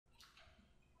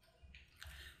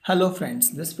Hello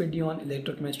friends, this video on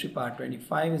Electrochemistry part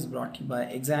 25 is brought to you by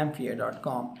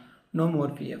examfear.com. No more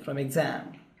fear from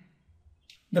exam.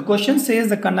 The question says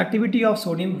the conductivity of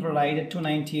sodium chloride at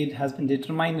 298 has been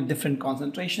determined at different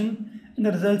concentration and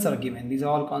the results are given. These are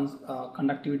all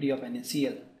conductivity of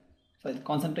NaCl. So the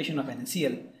concentration of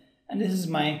NaCl, and this is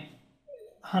my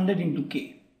 100 into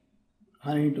K.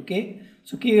 100 into K.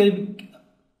 So K will be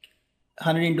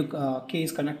 100 into K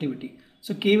is conductivity.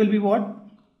 So K will be what?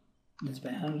 This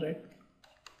by 100,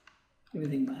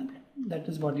 everything by 100. That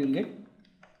is what you will get,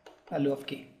 value of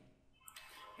K.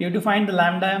 You have to find the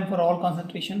lambda m for all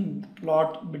concentration,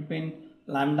 plot between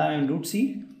lambda m and root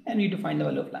C, and you have to find the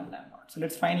value of lambda m naught. So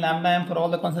let's find lambda m for all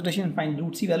the concentration and find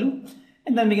root C value,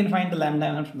 and then we can find the lambda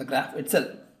m from the graph itself.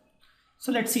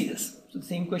 So let's see this. So the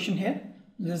same question here.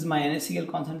 This is my NaCl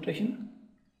concentration.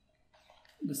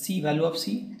 The C value of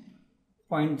C,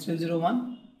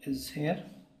 0.001 is here,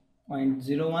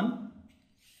 0.01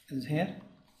 is here,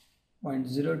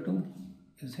 0.02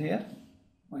 is here,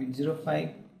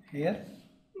 0.05 here,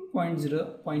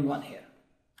 0.1 here.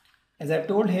 As I've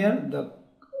told here, the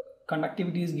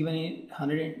conductivity is given in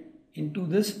 100 into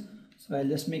this, so I'll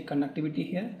just make conductivity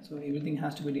here. So everything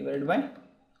has to be divided by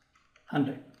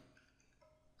 100.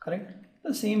 Correct?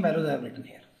 The same values I have written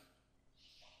here.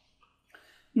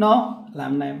 Now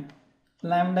lambda m.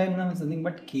 Lambda m is nothing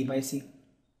but K by C.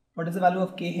 What is the value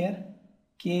of K here?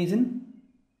 K is in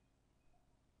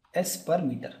S per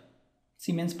meter,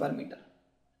 Siemens per meter.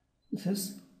 This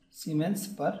is Siemens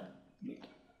per meter.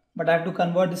 But I have to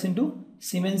convert this into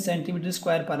Siemens centimeter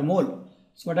square per mole.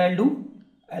 So what I'll do?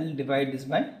 I'll divide this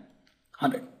by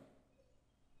 100.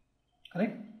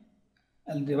 Correct?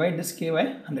 I'll divide this K by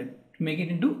 100 to make it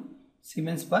into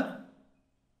Siemens per,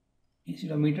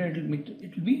 instead of meter it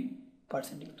will be per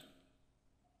centimeter.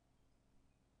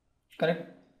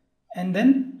 Correct? And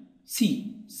then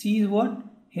C is what?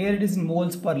 Here it is in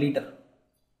moles per liter.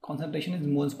 Concentration is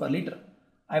moles per liter.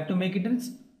 I have to make it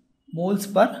as moles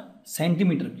per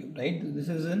centimeter cube, right? This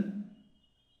is in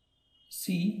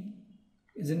C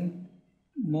is in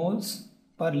moles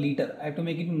per liter. I have to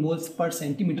make it in moles per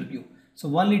centimeter cube. So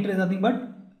 1 liter is nothing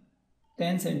but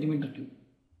 10 centimeter cube.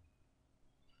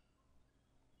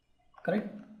 Correct?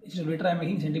 Instead of liter I am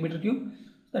making centimeter cube.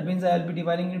 That means I will be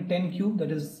dividing into 10 cube, that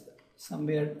is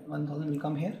somewhere 1000 will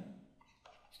come here.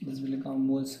 So this will become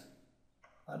moles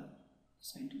per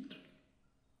centimeter.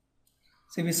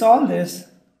 So if we solve this,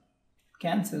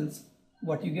 cancels,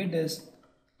 what you get is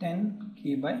 10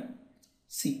 K by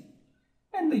C.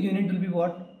 And the unit will be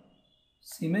what?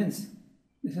 Siemens.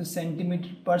 This is centimeter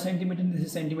per centimeter, this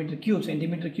is centimeter cube.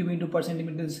 Centimeter cube into per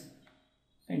centimeter is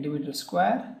centimeter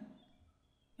square,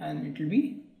 and it will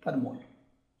be per mole.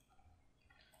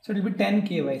 So it will be 10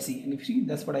 K by C, and if you see,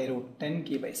 that's what I wrote, 10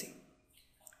 K by C.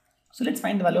 So let's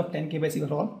find the value of 10 K by C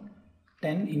for all.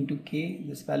 10 into K,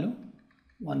 this value,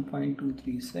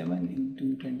 1.237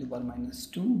 into 10 to the power minus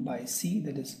 2 by C,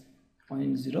 that is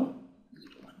 0.001.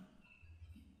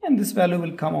 And this value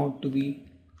will come out to be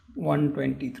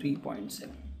 123.7.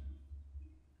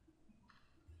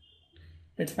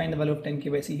 Let's find the value of 10 K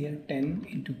by C here. 10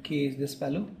 into K is this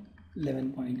value,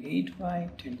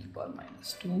 11.85, 10 to the power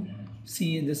minus 2.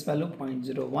 C is this value,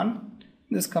 0.01.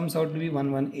 This comes out to be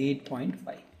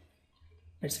 118.5.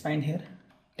 Let's find here.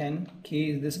 10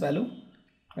 K is this value,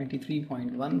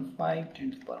 23.15,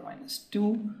 10 to the power minus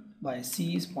 2 by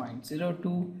C is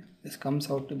 0.02. This comes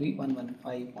out to be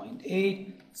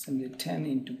 115.8. Similarly, 10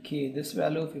 into K, this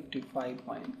value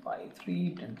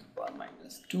 55.53, 10 to the power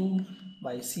minus 2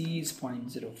 by C is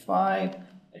 0.05.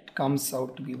 It comes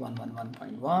out to be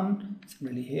 111.1.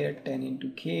 Similarly here, 10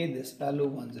 into K, this value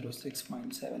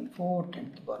 106.74,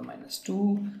 10 to the power minus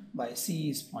 2 by C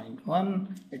is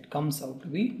 0.1. It comes out to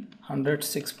be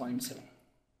 106.7.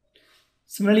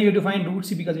 Similarly, you have to find root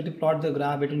C because you have to plot the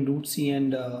graph between root C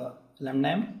and lambda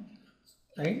m.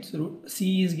 Right? So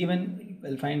C is given,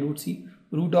 we'll find root C.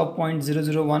 Root of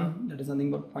 0.001, that is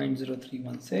nothing but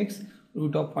 0.0316.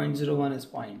 Root of 0.01 is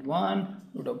 0.1,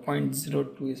 root of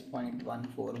 0.02 is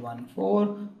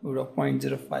 0.1414, root of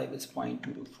 0.05 is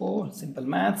 0.224, simple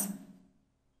maths.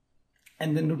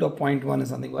 And then root of 0.1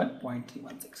 is nothing but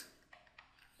 0.316.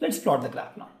 Let's plot the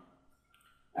graph now.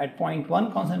 At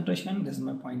 0.1 concentration, this is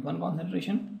my 0.1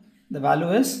 concentration, the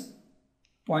value is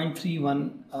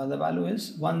 0.31, the value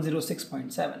is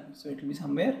 106.7. So it will be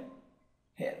somewhere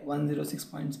here,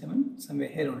 106.7, somewhere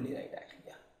here only, right? Actually,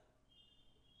 yeah.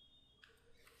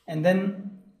 And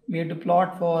then we have to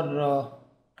plot for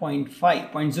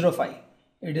 0.05.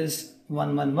 It is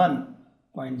 111.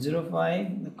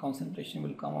 0.05, the concentration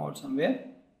will come out somewhere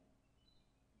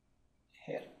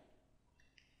here.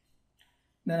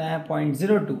 Then I have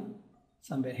 0.02.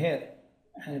 somewhere here,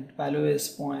 and value is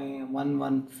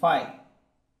 0.115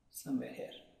 somewhere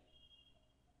here.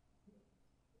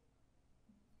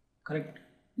 Correct.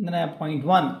 And then I have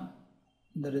 0.1,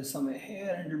 that is somewhere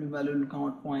here, and value will come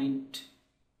out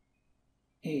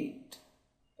 0.8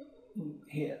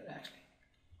 here actually.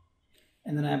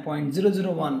 And then I have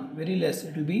 0.001, very less,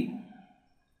 it will be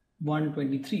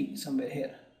 123 somewhere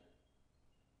here.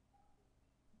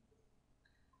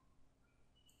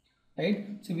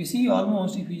 Right? So we see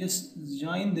almost, if you just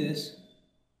join this,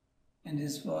 and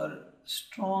this is for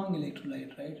strong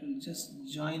electrolyte, right? We'll just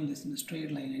join this in a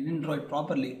straight line. I didn't draw it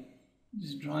properly.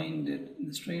 Just drawing it in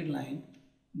the straight line.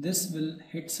 This will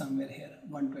hit somewhere here,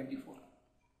 124.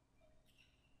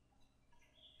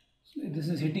 So this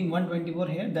is hitting 124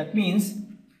 here. That means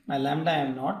my lambda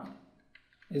m naught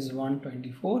is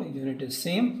 124. Unit is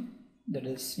same. That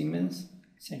is Siemens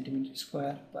centimeter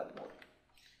square per mole.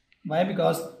 Why?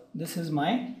 Because this is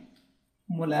my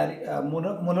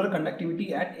molar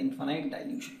conductivity at infinite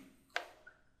dilution.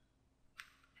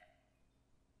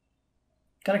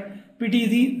 Correct. Pretty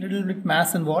easy, little bit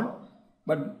maths involved,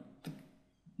 but the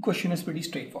question is pretty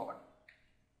straightforward.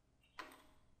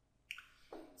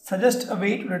 Suggest a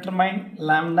way to determine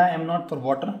lambda m naught for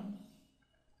water.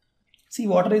 See,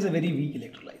 water is a very weak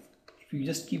electrolyte. If you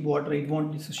just keep water, it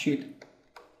won't dissociate.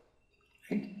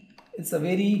 Right? It's a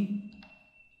very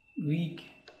weak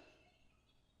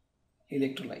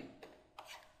electrolyte.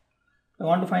 I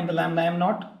want to find the lambda m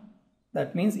naught.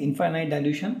 That means infinite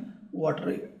dilution.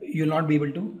 Water you will not be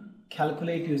able to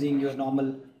calculate using your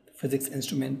normal physics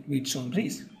instrument Wheatstone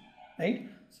breeze, right?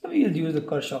 So we will use the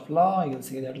Kohlrausch law. You will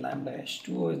say that lambda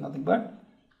H2O is nothing but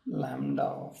lambda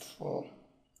of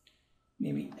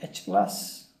maybe H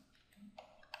plus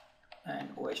and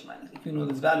OH minus, if you know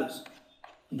these values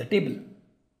in the table,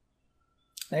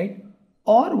 right?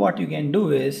 Or what you can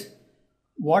do is,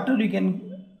 water you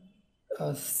can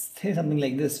say something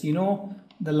like this. You know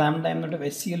the lambda m naught of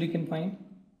HCl you can find,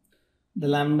 the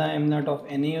lambda m naught of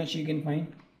NaOH you can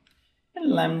find,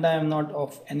 and lambda m naught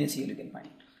of NaCl you can find.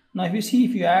 Now if you see,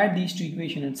 if you add these two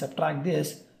equations and subtract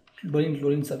this,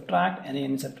 chlorine subtract,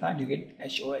 Na subtract, you get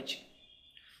HOH.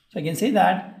 So I can say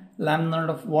that lambda naught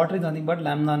of water is nothing but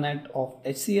lambda naught of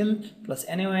HCl plus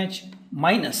NaOH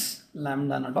minus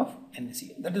lambda naught of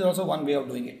NaCl. That is also one way of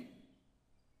doing it.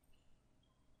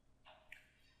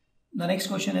 The next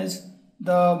question is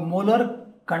the molar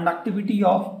conductivity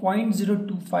of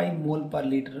 0.025 mole per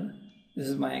liter. This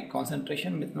is my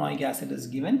concentration. Methanoic acid is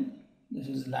given. This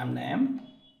is lambda m.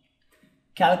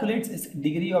 Calculates its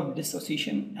degree of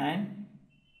dissociation and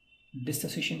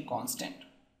dissociation constant.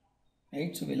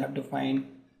 Right? So we'll have to find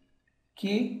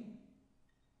K,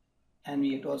 and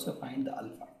we have to also find the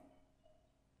alpha.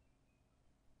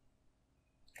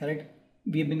 Correct?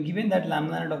 We have been given that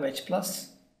lambda naught of H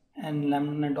plus and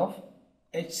lambda naught of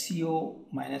HCO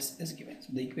minus is given.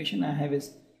 So the equation I have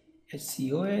is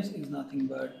HCOH is nothing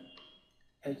but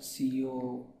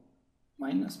HCO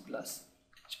minus plus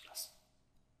H plus.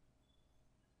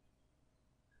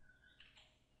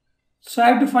 So I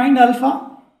have to find alpha.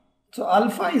 So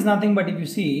alpha is nothing but, if you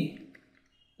see,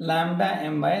 lambda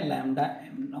m by lambda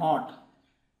m naught.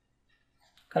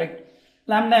 Correct?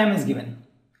 Lambda m is given.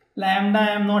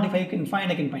 Lambda m naught, if I can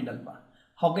find, I can find alpha.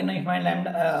 How can I find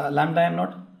lambda m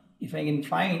naught? If I can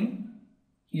find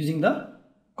using the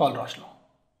Kohlrausch law.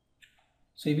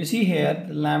 So if you see here,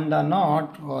 the lambda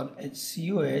naught for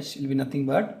HCOH will be nothing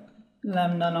but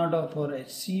lambda naught for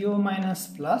HCO minus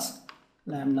plus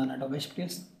lambda naught of H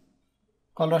plus.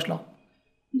 Kohlrausch law.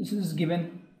 This is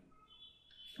given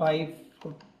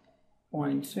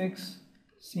 5.6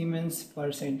 Siemens per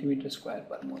centimeter square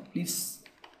per mole. Please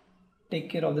take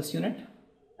care of this unit.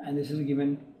 And this is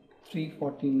given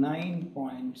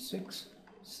 349.6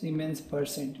 Siemens per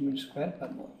centimeter square per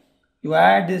mole. You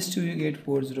add this to, you get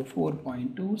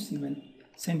 404.2 Siemens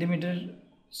centimeter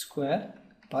square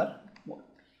per mole.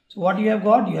 So what you have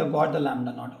got? You have got the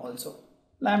lambda naught also.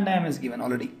 Lambda m is given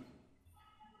already.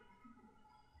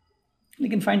 You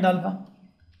can find alpha.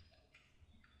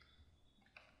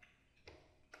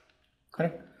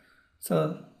 Correct?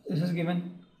 So this is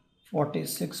given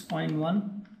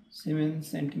 46.1 Siemens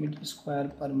centimeter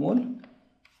square per mole.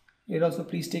 Here also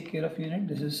please take care of unit.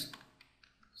 This is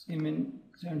Siemens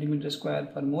centimeter square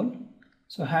per mole.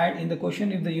 So had in the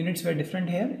question, if the units were different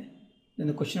here, then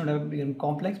the question would have become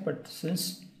complex, but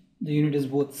since the unit is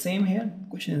both same here, the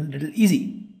question is a little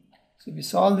easy. So if you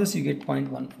solve this, you get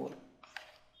 0.14.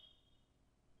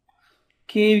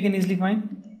 K we can easily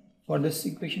find. For this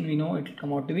equation we know it will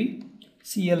come out to be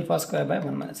C alpha square by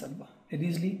 1 minus alpha. Very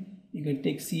easily you can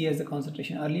take C as the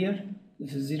concentration earlier,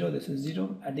 This is 0, this is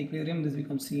 0. At equilibrium, this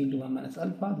becomes C into 1 minus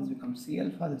alpha, this becomes C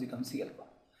alpha, this becomes C alpha.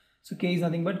 So K is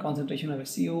nothing but concentration of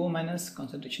HCOO minus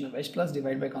concentration of H plus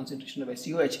divided by concentration of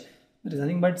HCOH. That is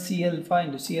nothing but C alpha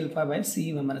into C alpha by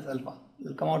C 1 minus alpha. It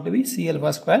will come out to be C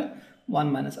alpha square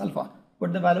 1 minus alpha.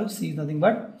 But the value of C is nothing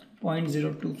but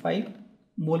 0.025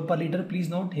 mole per liter. Please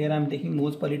note here I am taking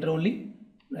moles per liter only,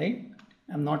 right?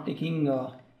 I am not taking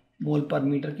mole per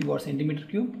meter cube or centimeter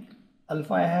cube.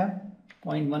 Alpha I have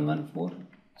 0.114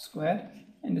 square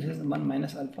and this is 1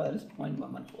 minus alpha, that is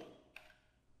 0.114.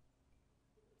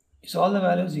 So all the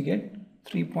values you get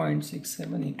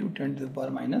 3.67 into 10 to the power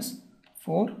minus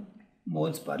 4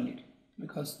 moles per liter,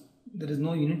 because there is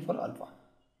no unit for alpha,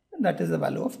 and that is the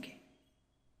value of K.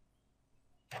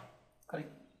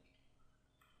 Correct.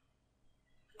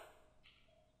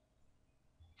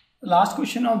 Last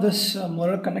question of this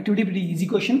molar conductivity, pretty easy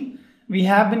question. We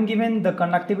have been given the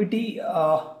conductivity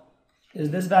is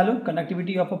this value,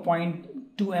 conductivity of a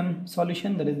 0.2 m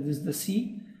solution, that is this, the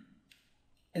C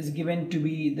is given to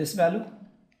be this value.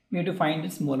 We have to find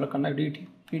its molar conductivity.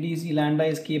 Pretty easy. Lambda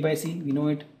is K by C, we know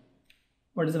it.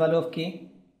 What is the value of K?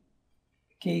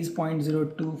 K is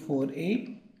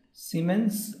 0.0248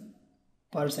 Siemens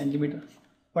per centimeter.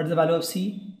 What is the value of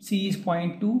C? C is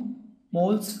 0.2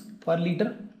 moles per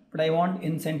liter, but I want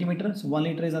in centimeter. So 1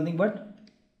 liter is nothing but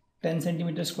 10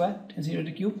 centimeter square, 10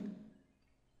 centimeter cube.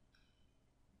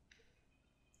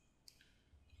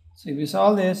 So if you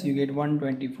solve this, you get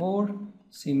 124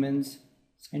 Siemens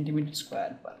centimeter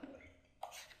square per liter.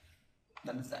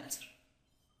 That is the answer.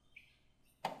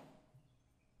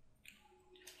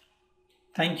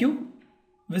 Thank you.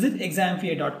 Visit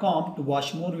examfear.com to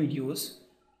watch more videos,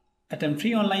 attempt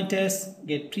free online tests,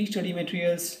 get free study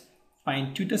materials,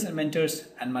 find tutors and mentors,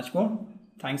 and much more.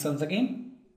 Thanks once again.